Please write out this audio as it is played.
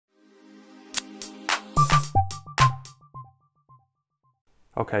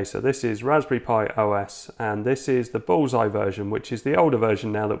Okay, so this is Raspberry Pi OS, and this is the Bullseye version, which is the older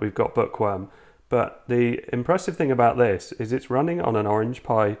version now that we've got Bookworm. But the impressive thing about this is it's running on an Orange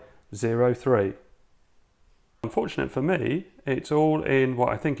Pi 03. Unfortunate for me, it's all in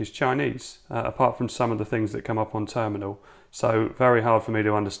what I think is Chinese, apart from some of the things that come up on terminal. So very hard for me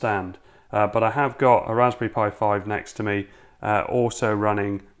to understand. But I have got a Raspberry Pi 5 next to me, also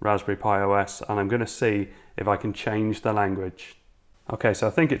running Raspberry Pi OS, and I'm going to see if I can change the language. Okay, so I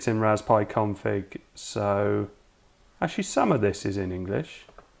think it's in Raspberry Pi config, so actually some of this is in English,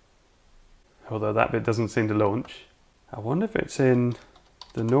 although that bit doesn't seem to launch. I wonder if it's in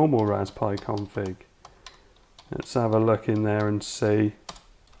the normal Raspberry Pi config. Let's have a look in there and see.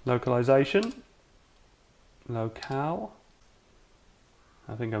 Localization, locale.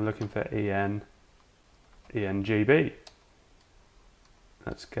 I think I'm looking for ENGB.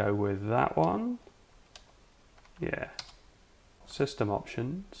 Let's go with that one. Yeah. System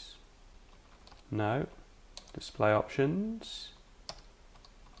options. No. Display options.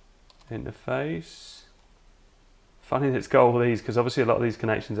 Interface. Funny that it's got all these, because obviously a lot of these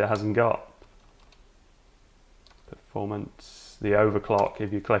connections it hasn't got. Performance. The overclock,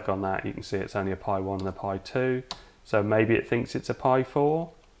 if you click on that, you can see it's only a Pi 1 and a Pi 2. So maybe it thinks it's a Pi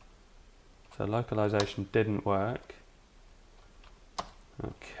 4. So localization didn't work.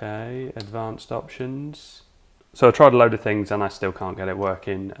 Okay, advanced options. So I tried a load of things and I still can't get it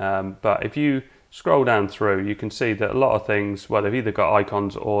working. But if you scroll down through, you can see that a lot of things, well, they've either got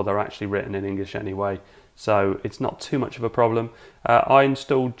icons or they're actually written in English anyway. So it's not too much of a problem. I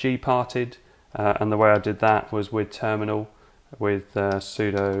installed gparted, and the way I did that was with terminal, with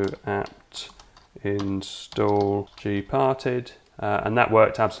sudo apt install gparted, and that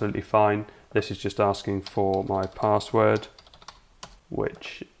worked absolutely fine. This is just asking for my password,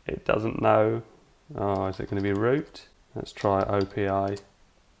 which it doesn't know. Oh, is it going to be root? Let's try OPI.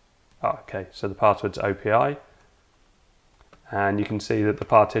 Oh, okay, so the password's OPI. And you can see that the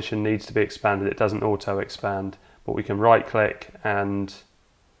partition needs to be expanded. It doesn't auto expand, but we can right click and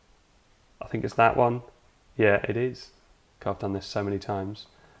I think it's that one. Yeah, it is. I've done this so many times.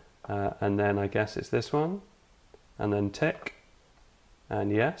 And then I guess it's this one. And then tick.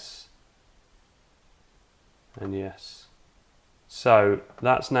 And yes. And yes. So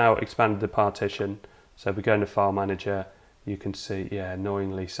that's now expanded the partition. So if we go into File Manager, you can see, yeah,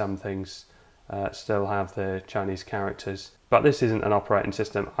 annoyingly some things still have the Chinese characters. But this isn't an operating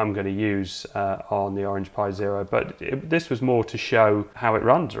system I'm going to use on the Orange Pi 0. But this was more to show how it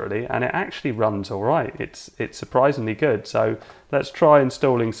runs, really. And it actually runs all right. It's surprisingly good. So let's try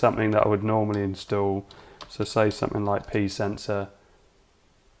installing something that I would normally install. So say something like psensor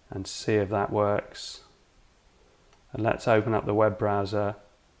and see if that works. And let's open up the web browser.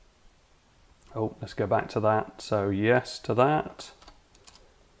 Oh, let's go back to that. So yes to that.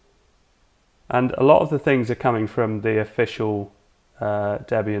 And a lot of the things are coming from the official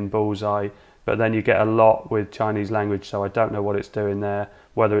Debian Bullseye, but then you get a lot with Chinese language, so I don't know what it's doing there,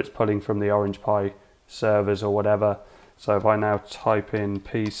 whether it's pulling from the Orange Pi servers or whatever. So if I now type in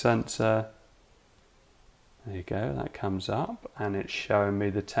psensor, there you go, that comes up, and it's showing me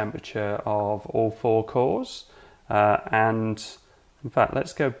the temperature of all 4 cores. And in fact,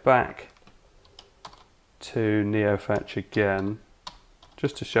 let's go back to NeoFetch again,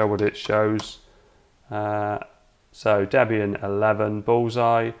 just to show what it shows. So Debian 11,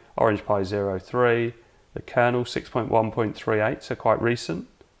 Bullseye, Orange Pi 03, the kernel 6.1.38, so quite recent.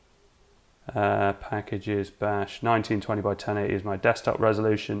 Packages, bash, 1920 by 1080 is my desktop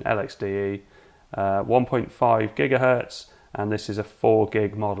resolution, LXDE, 1.5 gigahertz, and this is a 4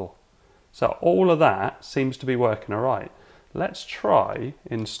 gig model. So all of that seems to be working all right. Let's try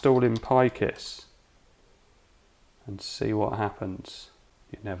installing PyKiss and see what happens.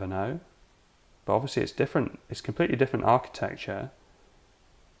 You never know. But obviously it's different. It's completely different architecture.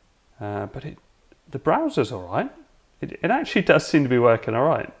 But the browser's all right. It actually does seem to be working all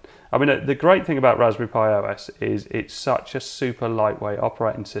right. I mean, the great thing about Raspberry Pi OS is it's such a super lightweight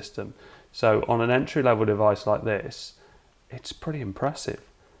operating system. So on an entry-level device like this, it's pretty impressive.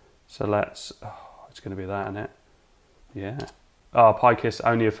 So let's, oh, it's going to be that, isn't it? Yeah. Oh, PyKiss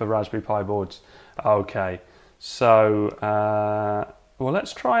only for Raspberry Pi boards. Okay. So, well,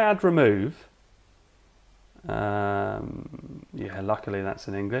 let's try add remove. Yeah, luckily that's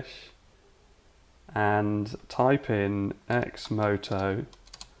in English. And type in Xmoto.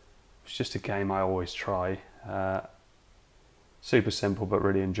 It's just a game I always try. Super simple but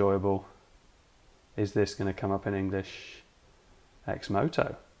really enjoyable. Is this going to come up in English?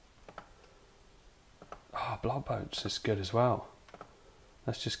 Xmoto. Oh, Block Boats is good as well.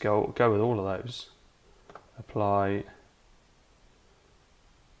 Let's just go with all of those. Apply.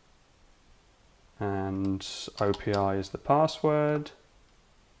 and OPI is the password.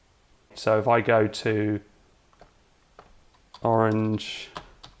 So if I go to Orange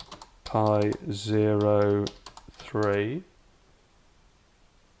Pi 03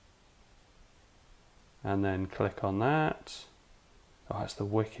 and then click on that. Oh, that's the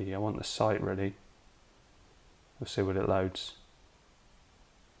wiki. I want the site ready. We'll see what it loads.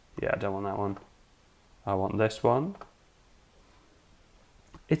 Yeah, I don't want that one. I want this one.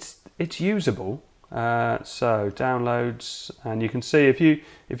 It's usable. So downloads, and you can see if you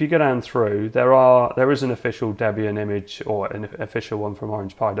go down through, there is an official Debian image or an official one from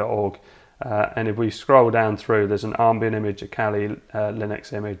orangepi.org, and if we scroll down through, there's an Armbian image, a Kali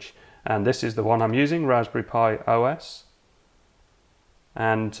Linux image, and this is the one I'm using, Raspberry Pi OS.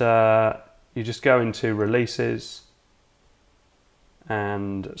 And you just go into releases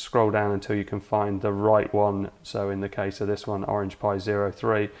and scroll down until you can find the right one. So in the case of this one, Orange Pi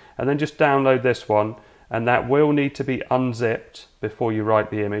 03, and then just download this one, and that will need to be unzipped before you write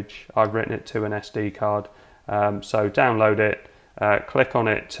the image. I've written it to an SD card. So download it, click on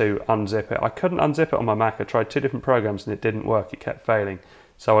it to unzip it. I couldn't unzip it on my Mac. I tried 2 different programs and it didn't work, it kept failing.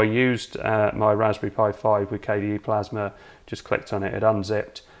 So I used my Raspberry Pi 5 with KDE Plasma, just clicked on it, it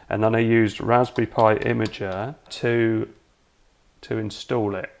unzipped, and then I used Raspberry Pi Imager to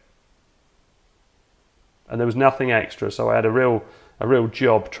install it. And there was nothing extra, so I had a real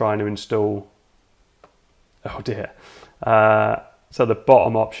job trying to install. Oh dear. So the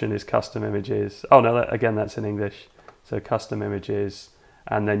bottom option is custom images. Oh no, again that's in English. So custom images,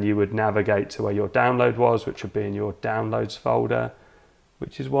 and then you would navigate to where your download was, which would be in your downloads folder,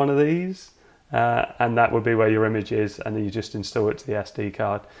 which is one of these. And that would be where your image is, and then you just install it to the SD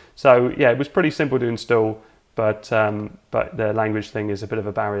card. So yeah, it was pretty simple to install, but the language thing is a bit of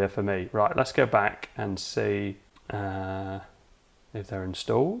a barrier for me. Right, let's go back and see if they're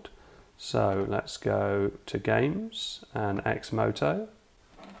installed. So let's go to games and Xmoto.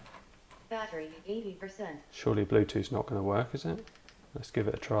 Battery 80%. Surely Bluetooth's not going to work, is it? Let's give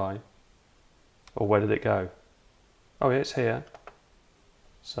it a try. Or where did it go? Oh yeah, it's here.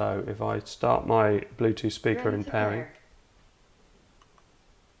 So if I start my Bluetooth speaker in pairing.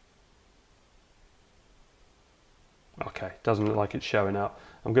 Okay, doesn't look like it's showing up.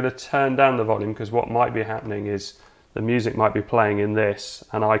 I'm going to turn down the volume because what might be happening is the music might be playing in this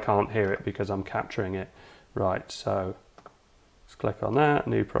and I can't hear it because I'm capturing it. Right, so let's click on that,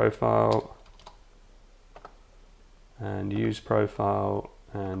 new profile, and use profile,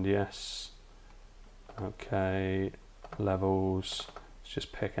 and yes. Okay, levels, let's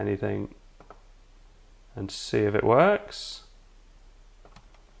just pick anything and see if it works.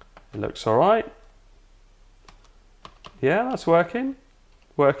 It looks all right. Yeah, that's working.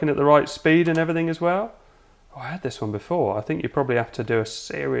 Working at the right speed and everything as well. Oh, I had this one before. I think you probably have to do a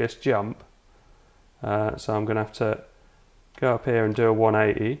serious jump. So I'm going to have to go up here and do a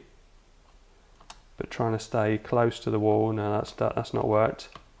 180. But trying to stay close to the wall. No, that's not worked.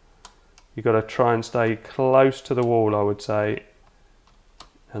 You've got to try and stay close to the wall, I would say.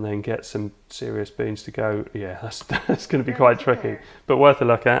 And then get some serious beans to go. Yeah, that's going to be quite tricky. But worth a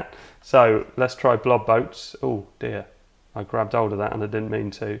look at. So let's try blob boats. Oh dear. I grabbed hold of that and I didn't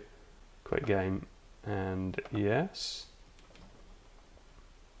mean to. Quick game, and yes.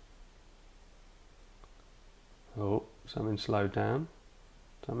 Oh, something slowed down.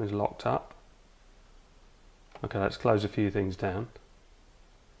 Something's locked up. Okay, let's close a few things down.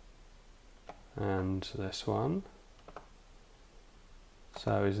 And this one.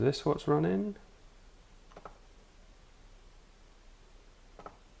 So is this what's running?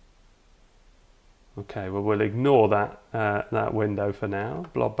 Okay, well we'll ignore that that window for now.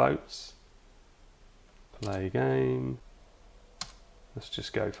 Blob boats. Play game. Let's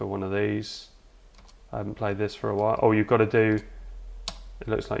just go for one of these. I haven't played this for a while. Oh, you've got to do. It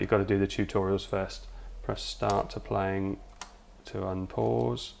looks like you've got to do the tutorials first. Press start to playing to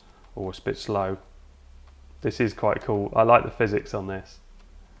unpause. Oh, it's a bit slow. This is quite cool. I like the physics on this.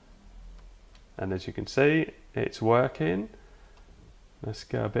 And as you can see, it's working. Let's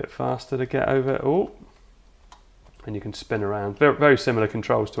go a bit faster to get over. Oh, and you can spin around. Very, very similar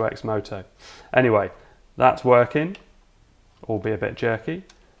controls to Xmoto. Anyway, that's working, albeit a bit jerky.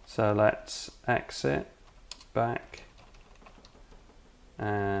 So let's exit, back,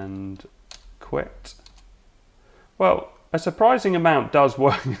 and quit. Well, a surprising amount does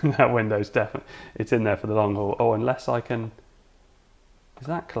work in that Windows. Definitely, it's in there for the long haul. Oh, unless I can. Is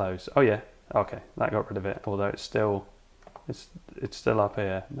that closed? Oh yeah. Okay, that got rid of it. Although it's still. It's still up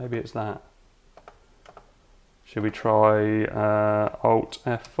here. Maybe it's that. Should we try Alt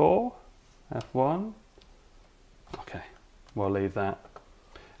F4? F1? Okay, we'll leave that.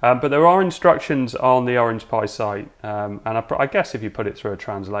 But there are instructions on the Orange Pi site, and I guess if you put it through a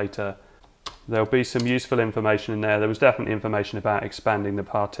translator, there'll be some useful information in there. There was definitely information about expanding the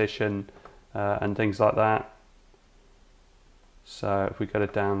partition and things like that. So if we go to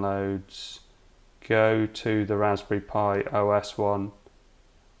downloads, go to the Raspberry Pi OS one,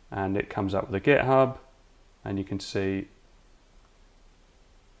 and it comes up with a GitHub, and you can see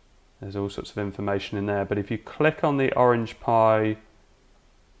there's all sorts of information in there. But if you click on the Orange Pi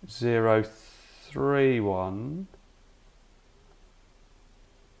 03 one,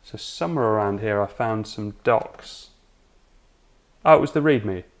 so somewhere around here I found some docs. Oh, it was the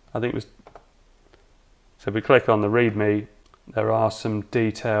README. I think it was. So if we click on the README, there are some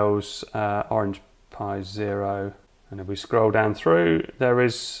details, Orange Pi 0. And if we scroll down through, there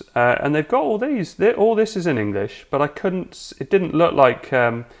is, and they've got all these. All this is in English, but I couldn't. It didn't look like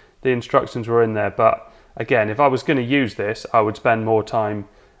the instructions were in there. But again, if I was going to use this, I would spend more time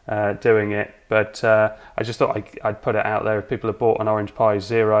doing it. But I just thought I'd put it out there. If people have bought an Orange Pi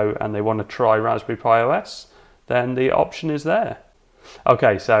 0 and they want to try Raspberry Pi OS, then the option is there.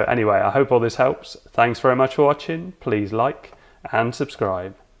 Okay, so anyway, I hope all this helps. Thanks very much for watching. Please like and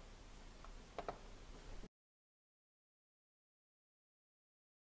subscribe.